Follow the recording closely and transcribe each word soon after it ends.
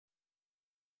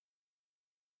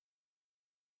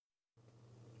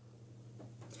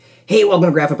Hey, welcome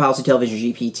to Graphic Policy Television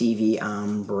GPTV.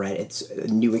 I'm Brett. It's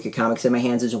New Wicked Comics in my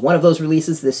hands. It's one of those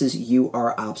releases. This is You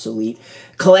Are Obsolete,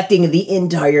 collecting the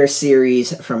entire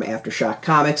series from AfterShock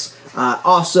Comics.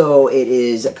 Also, it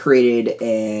is created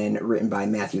and written by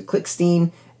Mathew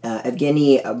Klickstein.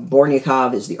 Evgeniy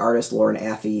Bornyakov is the artist. Lauren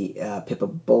Affe, Pippa,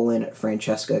 Bowland,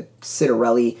 Francesca,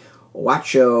 Citarelli,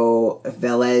 Juancho,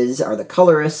 Velez are the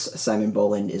colorists. Simon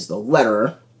Bowland is the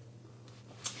letterer.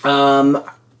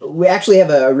 We actually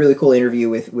have a really cool interview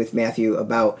with Mathew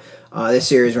about this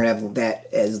series. We're going to have that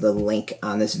as the link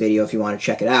on this video if you want to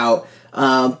check it out.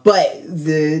 But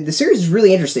the series is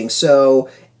really interesting.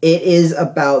 So it is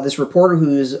about this reporter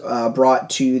who's brought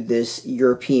to this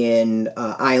European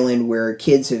island where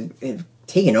kids have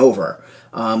taken over.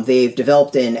 They've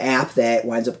developed an app that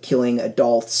winds up killing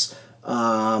adults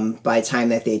by the time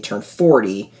that they turn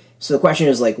 40. So the question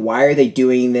is, like, why are they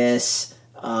doing this?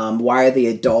 Why are the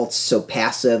adults so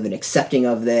passive and accepting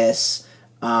of this?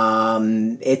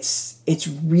 It's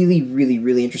really, really,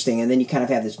 really interesting. And then you kind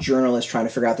of have this journalist trying to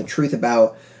figure out the truth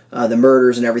about the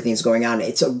murders and everything that's going on.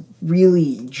 It's a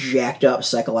really jacked up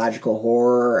psychological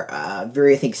horror,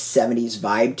 very, I think, 70s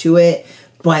vibe to it,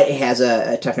 but it has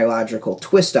a technological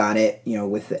twist on it, you know,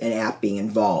 with an app being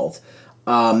involved.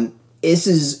 This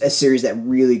is a series that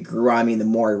really grew on me the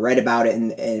more I read about it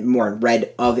and more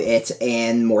read of it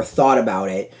and more thought about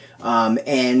it.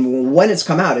 And when it's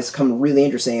come out, it's come really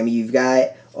interesting. I mean, you've got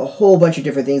a whole bunch of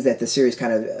different things that the series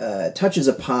kind of touches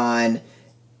upon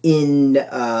in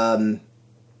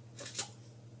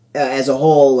as a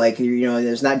whole. Like, you know,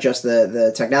 there's not just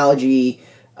the technology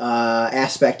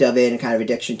aspect of it and kind of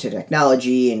addiction to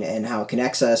technology and how it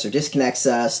connects us or disconnects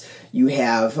us. You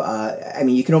have, I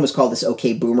mean, you can almost call this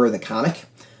OK Boomer the comic.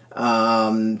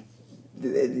 Not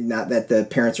that the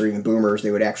parents are even boomers.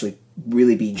 They would actually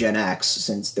really be Gen X,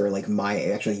 since they're like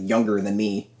actually younger than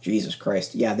me. Jesus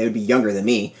Christ. Yeah, they would be younger than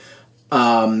me.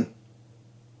 And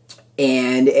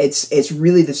it's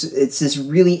really this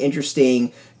really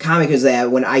interesting comic, is that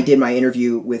when I did my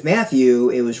interview with Mathew,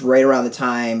 it was right around the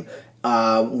time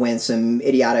when some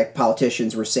idiotic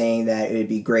politicians were saying that it would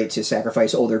be great to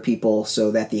sacrifice older people so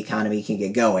that the economy can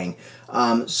get going.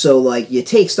 So, like, you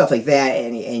take stuff like that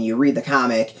and you read the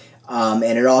comic, and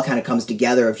it all kind of comes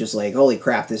together of just like, holy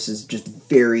crap, this is just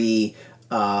very,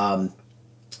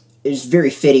 it's very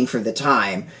fitting for the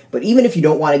time. But even if you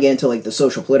don't want to get into, like, the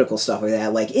social political stuff like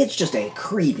that, like, it's just a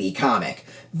creepy comic.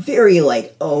 Very,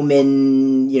 like,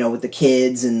 Omen, you know, with the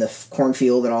kids and the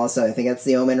cornfield and all that stuff. I think that's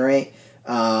the Omen, right?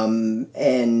 And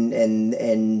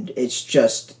it's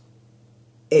just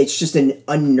an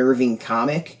unnerving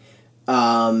comic,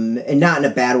 and not in a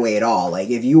bad way at all.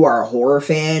 Like, if you are a horror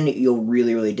fan, you'll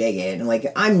really, really dig it. And,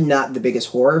 like, I'm not the biggest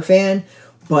horror fan,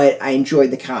 but I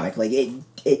enjoyed the comic. Like,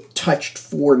 it touched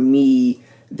for me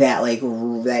that, like,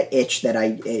 that itch that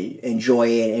I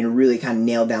enjoy, and really kind of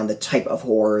nailed down the type of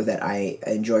horror that I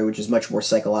enjoy, which is much more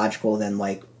psychological than,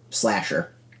 like,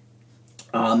 slasher.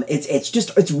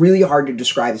 It's really hard to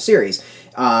describe the series.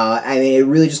 I mean, it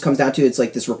really just comes down to, it's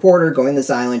like this reporter going to this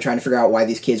island trying to figure out why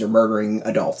these kids are murdering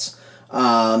adults.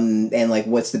 And, like,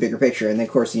 what's the bigger picture? And then,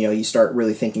 of course, you know, you start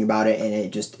really thinking about it,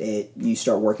 and you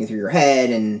start working through your head,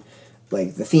 and,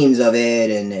 like, the themes of it,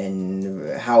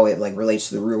 and how it, like, relates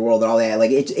to the real world and all that.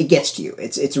 Like, it gets to you.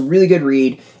 It's a really good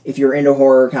read. If you're into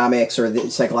horror comics or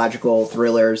the psychological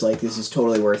thrillers, like, this is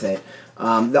totally worth it.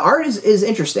 The art is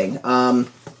interesting.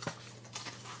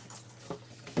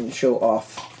 Show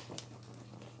off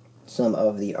some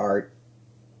of the art.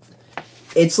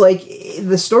 It's like,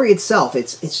 the story itself,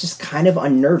 it's just kind of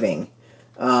unnerving.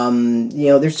 You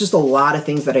know, there's just a lot of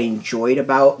things that I enjoyed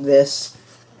about this.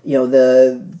 You know,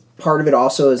 the part of it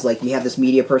also is, like, you have this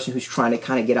media person who's trying to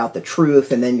kind of get out the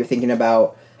truth, and then you're thinking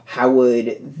about, how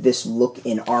would this look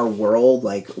in our world?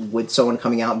 Like, would someone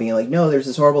coming out and being like, no, there's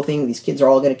this horrible thing, these kids are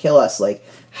all going to kill us, like,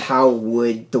 how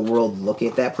would the world look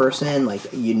at that person? Like,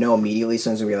 you know, immediately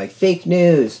someone's going to be like, fake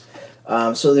news.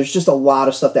 So there's just a lot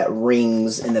of stuff that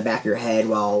rings in the back of your head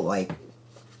while, like,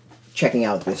 checking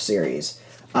out this series.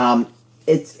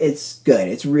 It's good.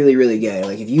 It's really, really good.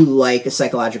 Like, if you like a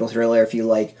psychological thriller, if you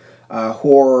like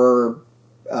horror,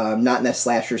 not in that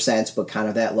slasher sense, but kind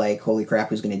of that, like, holy crap,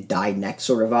 who's going to die next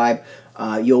sort of vibe,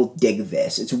 you'll dig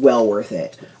this. It's well worth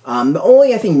it. The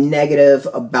only, I think, negative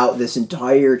about this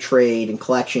entire trade and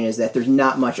collection is that there's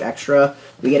not much extra.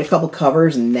 We get a couple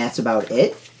covers, and that's about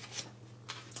it.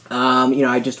 You know,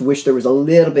 I just wish there was a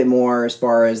little bit more as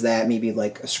far as that, maybe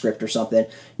like a script or something.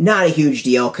 Not a huge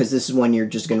deal, because this is one you're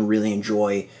just going to really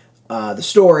enjoy. The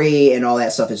story and all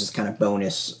that stuff is just kind of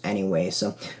bonus anyway.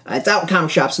 So it's out in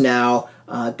comic shops now.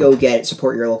 Go get it.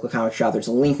 Support your local comic shop. There's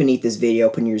a link beneath this video.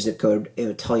 Put in your zip code. It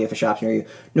will tell you if a shop's near you.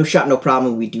 No shop, no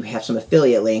problem. We do have some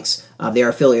affiliate links. They are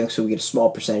affiliate links, so we get a small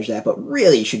percentage of that. But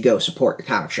really, you should go support your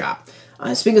comic shop.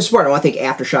 Speaking of support, I want to thank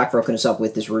AfterShock for hooking us up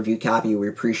with this review copy. We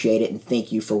appreciate it, and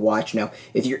thank you for watching. Now,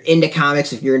 if you're into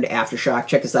comics, if you're into AfterShock,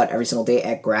 check us out every single day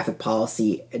at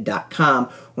graphicpolicy.com.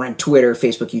 We're on Twitter,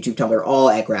 Facebook, YouTube, Tumblr, all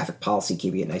at Graphic Policy,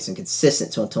 keeping it nice and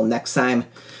consistent. So until next time,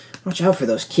 watch out for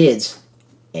those kids,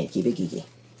 and keep it geeky.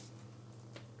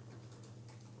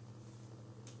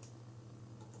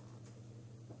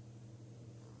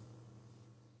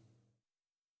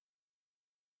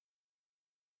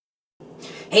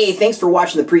 Hey, thanks for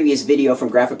watching the previous video from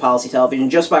Graphic Policy Television.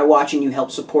 Just by watching, you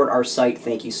help support our site.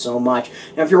 Thank you so much.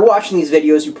 Now, if you're watching these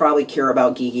videos, you probably care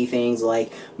about geeky things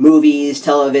like movies,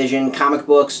 television, comic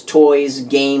books, toys,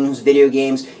 games, video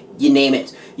games, you name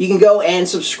it. You can go and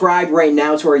subscribe right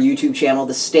now to our YouTube channel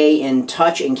to stay in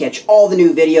touch and catch all the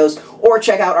new videos, or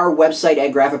check out our website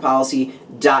at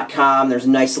graphicpolicy.com. There's a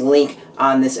nice link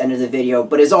on this end of the video.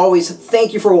 But as always,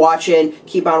 thank you for watching.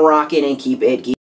 Keep on rocking and keep it geeky.